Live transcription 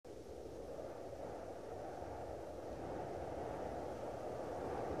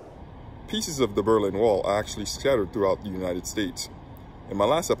pieces of the Berlin Wall are actually scattered throughout the United States. In my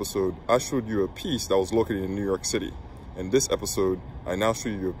last episode, I showed you a piece that was located in New York City. In this episode, I now show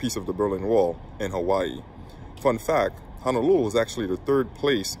you a piece of the Berlin Wall in Hawaii. Fun fact, Honolulu is actually the third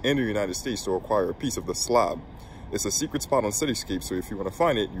place in the United States to acquire a piece of the slab. It's a secret spot on Cityscape, so if you want to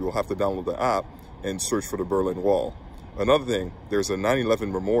find it, you will have to download the app and search for the Berlin Wall. Another thing, there's a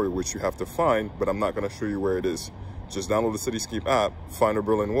 9/11 memorial which you have to find, but I'm not going to show you where it is. Just download the Cityscape app, find the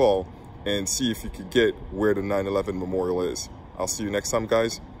Berlin Wall, and see if you could get where the 9/11 memorial is. I'll see you next time,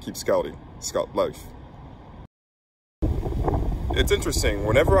 guys. Keep scouting. Scout life. It's interesting,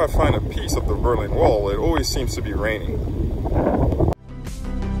 whenever I find a piece of the Berlin Wall, it always seems to be raining.